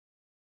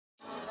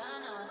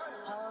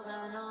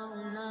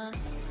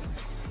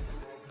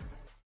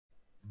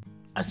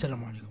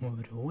Assalamu alaikum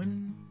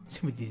everyone.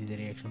 So this is the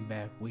reaction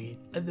back with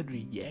other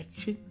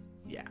reaction.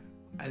 Yeah,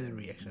 other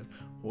reaction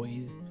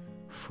with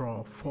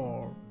for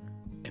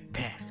a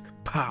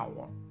packed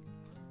power.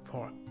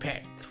 For a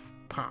packed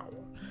power.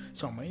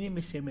 So my name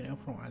is Samir. I'm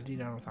from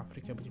Algeria, North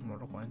Africa, but in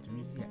Morocco and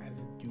Tunisia. I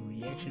do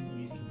reaction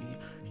music video.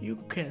 You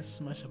can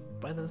smash a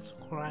button,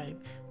 subscribe,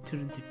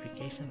 turn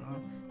notification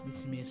on.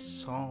 This means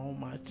so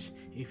much.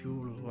 If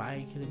you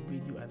like the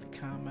video and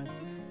comment,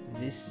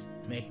 this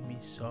make me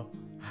so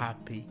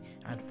happy.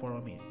 And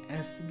follow me on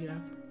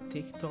Instagram,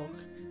 TikTok.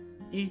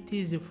 It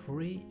is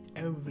free,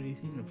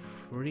 everything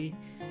free.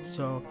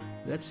 So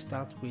let's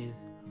start with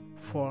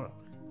for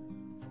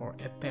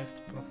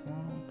effect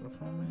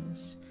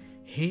performance.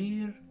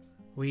 Here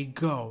we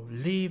go.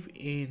 Live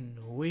in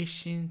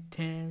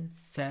Washington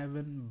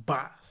 7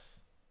 bus.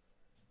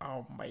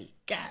 Oh my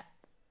god.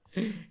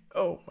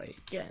 Oh my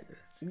god.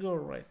 Let's go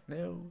right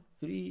now.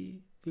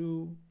 3,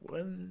 2,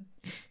 1.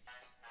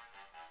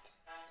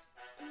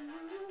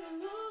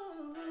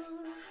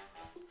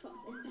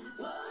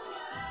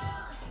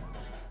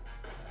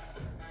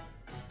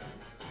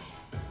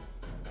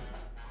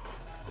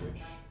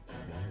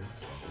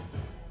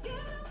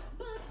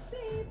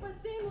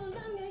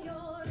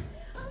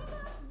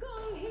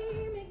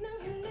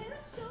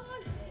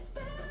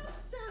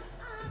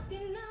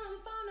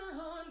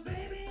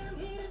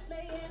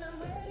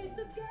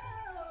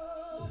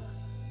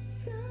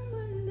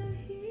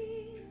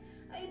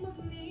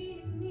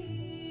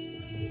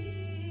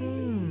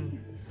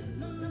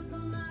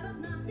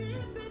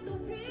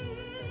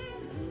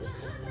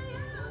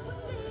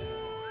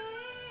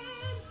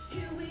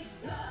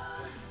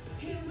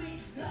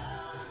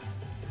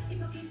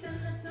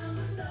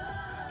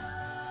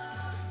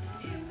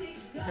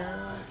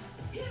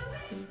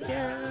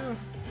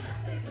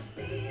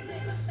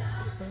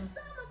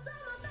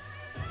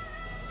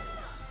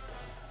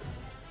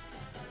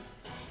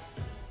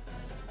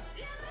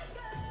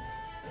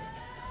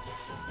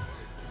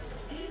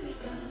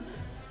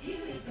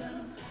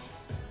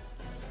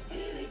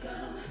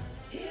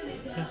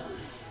 Girl.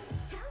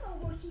 Hello,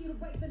 we're here to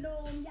break the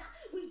norm. Yeah,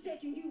 we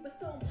taking you by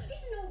storm. You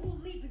should know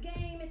who leads the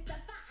game. It's a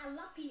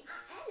alot.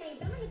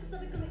 That many niggas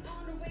are coming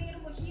on the radar.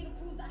 We're here to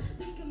prove that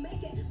we can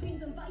make it.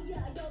 Queens on fire,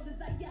 your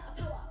desire,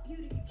 power,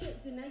 beauty, you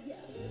can't deny it.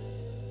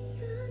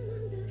 Sun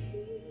under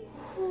heat,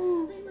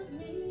 they might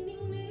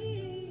meaning me.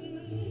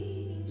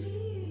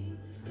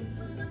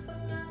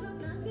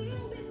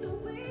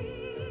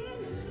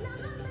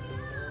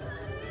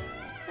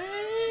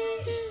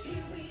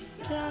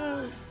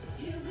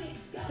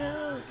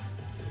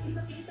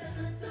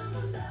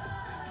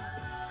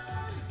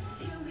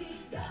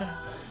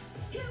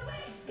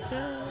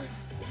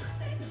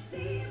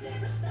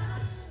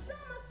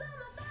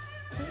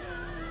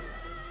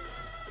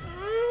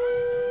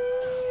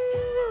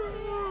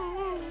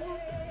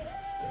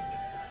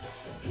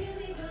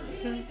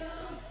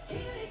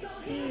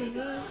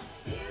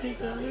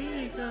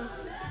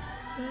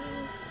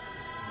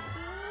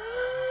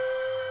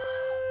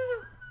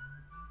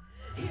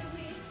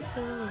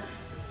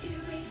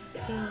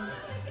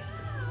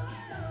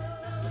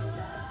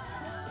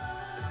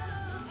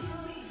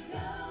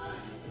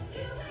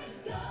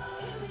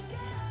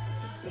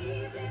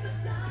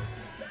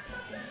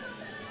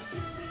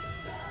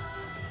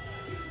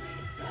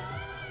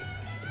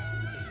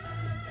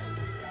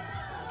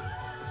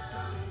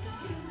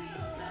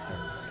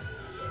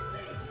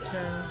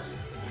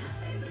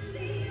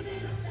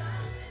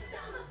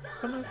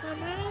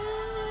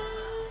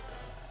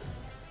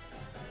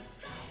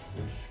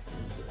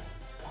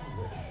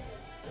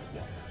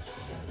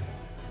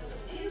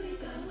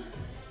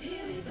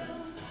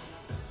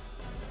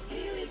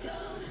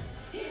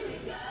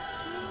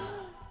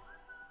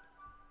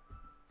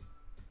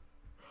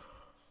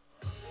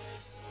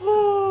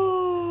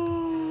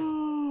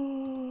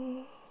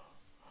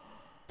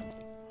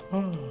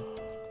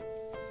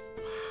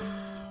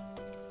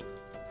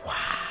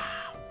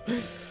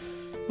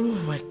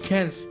 Ooh, I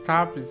can't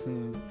stop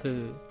listening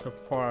to the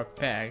power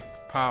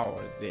pack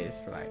power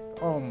this like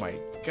oh my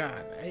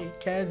god, I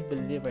can't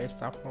believe I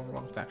stopped for a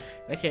long time.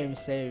 I can't even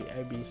say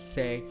I be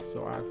sick,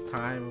 so at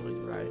time it was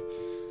like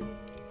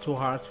too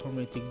hard for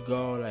me to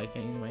go like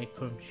in my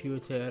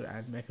computer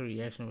and make a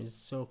reaction. Was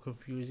so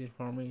confusing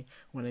for me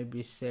when I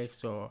be sick.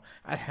 So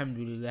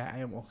alhamdulillah I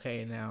am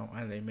okay now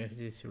and I make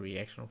this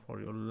reaction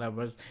for your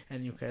lovers,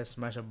 and you can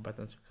smash a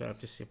button subscribe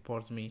to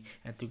support me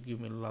and to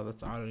give me love.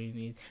 That's all you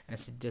need, and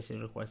suggest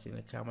and request in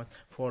the comment.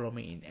 Follow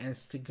me in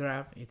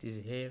Instagram, it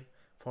is here.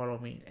 Follow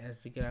me in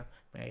Instagram,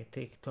 my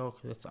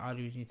TikTok. That's all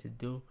you need to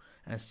do,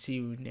 and see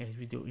you in next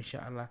video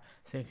inshallah.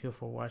 Thank you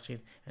for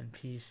watching, and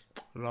peace,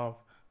 love.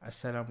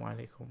 Assalamu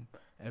alaikum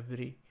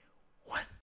everyone.